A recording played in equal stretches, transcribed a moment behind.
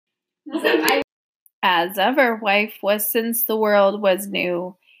As ever wife was since the world was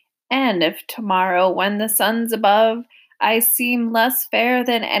new. And if tomorrow, when the sun's above, I seem less fair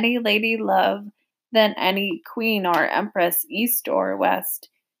than any lady love, than any queen or empress, east or west,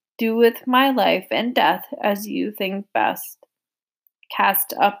 do with my life and death as you think best.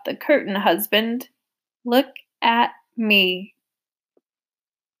 Cast up the curtain, husband. Look at me.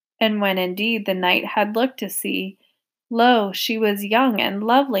 And when indeed the knight had looked to see, lo, she was young and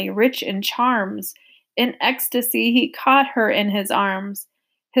lovely, rich in charms. In ecstasy he caught her in his arms.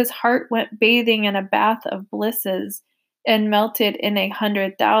 His heart went bathing in a bath of blisses, and melted in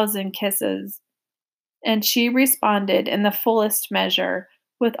 100,000 kisses. And she responded in the fullest measure,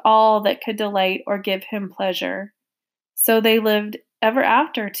 with all that could delight or give him pleasure. So they lived ever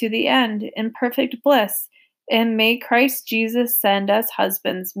after to the end in perfect bliss. And may Christ Jesus send us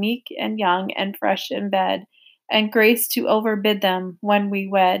husbands meek and young and fresh in bed, and grace to overbid them when we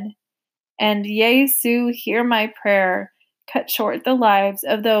wed. And Jesu, hear my prayer. Cut short the lives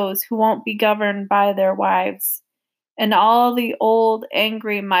of those who won't be governed by their wives. And all the old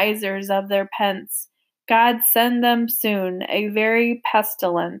angry misers of their pence, God send them soon a very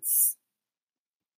pestilence.